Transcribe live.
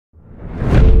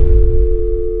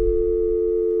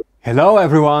Hello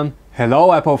everyone!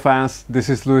 Hello Apple fans, this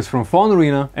is Luis from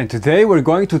PhoneArena, and today we're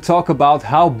going to talk about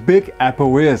how big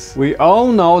Apple is. We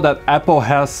all know that Apple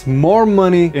has more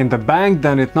money in the bank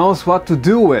than it knows what to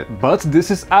do with, but this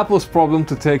is Apple's problem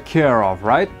to take care of,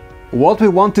 right? What we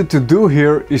wanted to do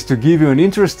here is to give you an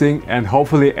interesting and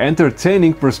hopefully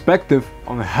entertaining perspective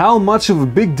on how much of a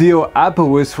big deal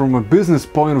Apple is from a business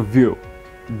point of view.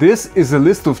 This is a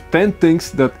list of 10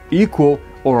 things that equal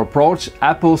or approach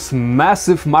Apple's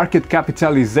massive market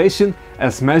capitalization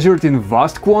as measured in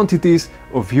vast quantities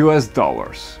of US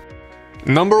dollars.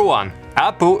 Number 1.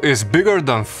 Apple is bigger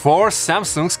than 4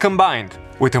 Samsungs combined.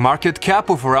 With a market cap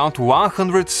of around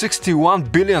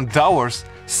 $161 billion,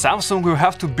 Samsung will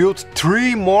have to build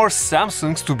 3 more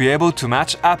Samsungs to be able to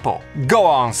match Apple. Go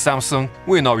on, Samsung,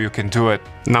 we know you can do it.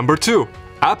 Number 2.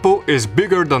 Apple is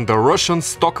bigger than the Russian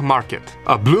stock market.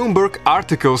 A Bloomberg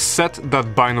article said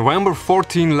that by November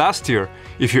 14 last year,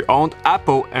 if you owned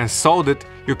Apple and sold it,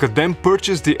 you could then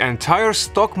purchase the entire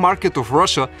stock market of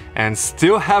Russia and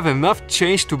still have enough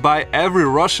change to buy every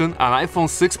Russian an iPhone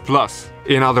 6 Plus.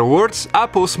 In other words,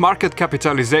 Apple's market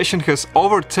capitalization has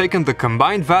overtaken the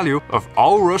combined value of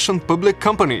all Russian public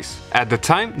companies. At the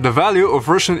time, the value of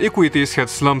Russian equities had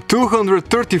slumped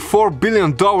 $234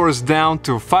 billion down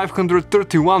to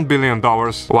 $531 billion,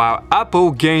 while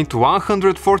Apple gained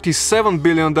 $147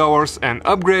 billion and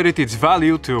upgraded its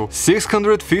value to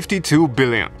 $652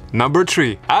 billion. Number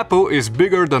 3. Apple is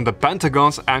bigger than the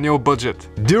Pentagon's annual budget.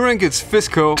 During its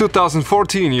fiscal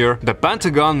 2014 year, the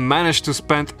Pentagon managed to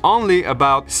spend only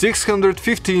about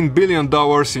 $615 billion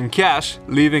in cash,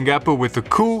 leaving Apple with a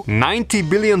cool $90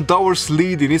 billion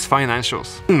lead in its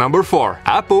financials. Number 4.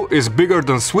 Apple is bigger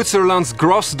than Switzerland's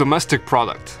gross domestic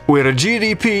product. With a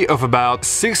GDP of about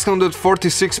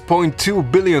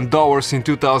 $646.2 billion in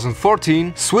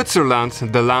 2014, Switzerland,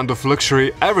 the land of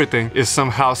luxury everything, is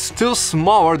somehow still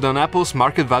smaller than Apple's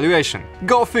market valuation.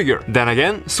 Go figure. Then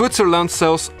again, Switzerland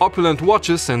sells opulent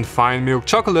watches and fine milk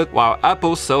chocolate, while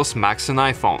Apple sells Macs and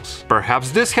iPhones.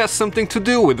 Perhaps this has something to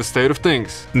do with the state of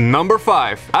things. Number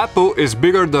 5. Apple is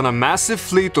bigger than a massive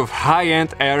fleet of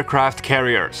high-end aircraft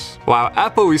carriers. While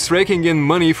Apple is raking in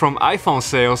money from iPhone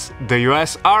sales, the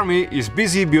US Army is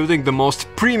busy building the most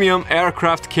premium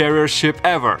aircraft carrier ship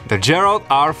ever, the Gerald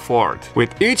R. Ford.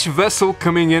 With each vessel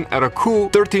coming in at a cool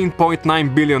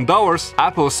 $13.9 billion,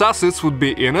 Apple's assets would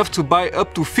be enough to buy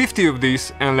up to 50 of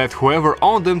these and let whoever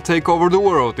owned them take over the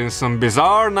world in some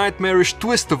bizarre nightmarish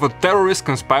twist of a terrorist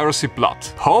conspiracy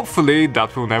plot. Hopefully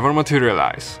that will never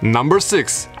materialize. Number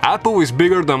 6. Apple is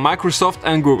bigger than Microsoft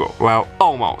and Google. Well,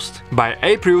 almost. By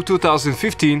April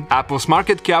 2015, Apple's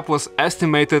market cap was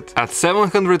estimated at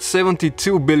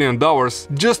 $772 billion,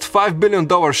 just $5 billion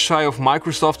shy of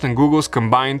Microsoft and Google's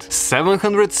combined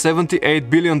 $778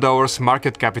 billion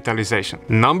market capitalization.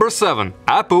 Number 7.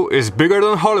 Apple is bigger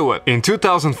than Hollywood. In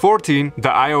 2014, the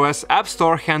iOS App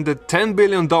Store handed $10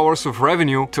 billion of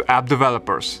revenue to app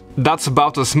developers. That's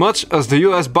about as much as the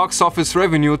US box office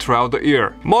revenue throughout the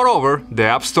year. Moreover, the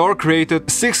App Store created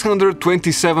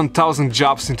 627,000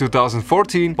 jobs in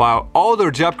 2014, while older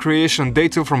job creation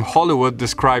data from Hollywood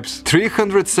describes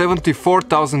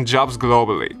 374,000 jobs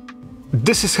globally.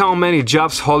 This is how many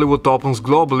jobs Hollywood opens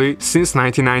globally since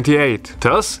 1998.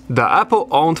 Thus, the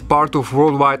Apple-owned part of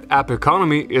worldwide app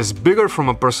economy is bigger from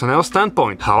a personnel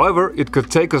standpoint. However, it could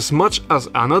take as much as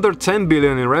another $10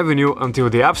 billion in revenue until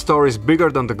the App Store is bigger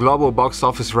than the global box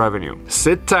office revenue.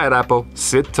 Sit tight, Apple,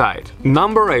 sit tight.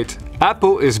 Number 8.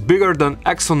 Apple is bigger than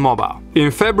ExxonMobil.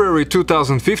 In February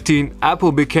 2015,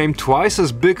 Apple became twice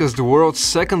as big as the world's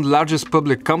second largest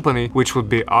public company, which would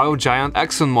be oil giant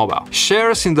ExxonMobil.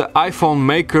 Shares in the iPhone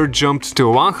maker jumped to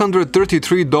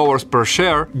 $133 per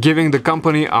share, giving the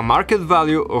company a market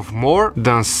value of more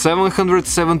than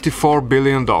 $774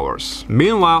 billion.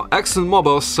 Meanwhile,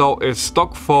 ExxonMobil saw its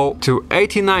stock fall to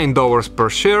 $89 per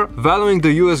share, valuing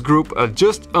the US group at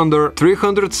just under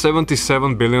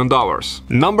 $377 billion.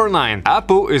 Number 9.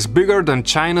 Apple is bigger than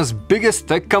China's biggest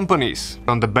tech companies.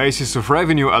 On the basis of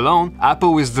revenue alone,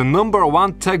 Apple is the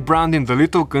 #1 tech brand in the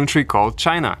little country called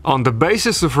China. On the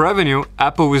basis of revenue,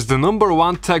 Apple is the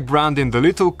 #1 tech brand in the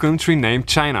little country named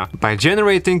China. By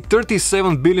generating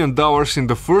 $37 billion in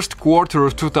the first quarter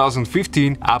of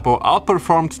 2015, Apple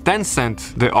outperformed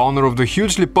Tencent, the owner of the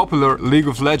hugely popular League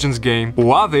of Legends game,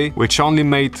 Huawei, which only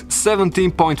made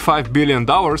 $17.5 billion,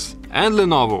 and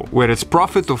Lenovo, with its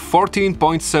profit of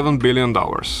 $14.7 billion.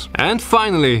 And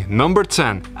finally, number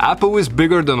 10. Apple is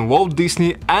bigger than Walt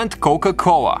Disney and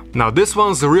Coca-Cola. Now this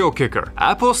one's the real kicker.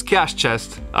 Apple's cash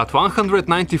chest, at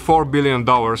 $194 billion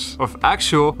of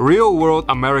actual, real-world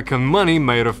American money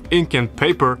made of ink and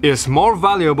paper, is more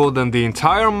valuable than the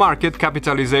entire market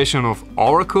capitalization of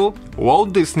Oracle,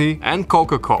 Walt Disney and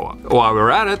Coca-Cola. While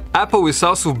we're at it, Apple is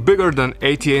also bigger than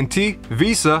AT&T,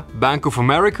 Visa, Bank of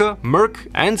America, Merck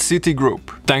and Citigroup.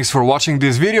 Thanks for watching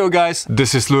this video, guys.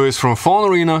 This is Luis from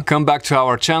PhoneArena. Come back to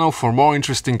our channel for more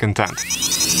interesting content.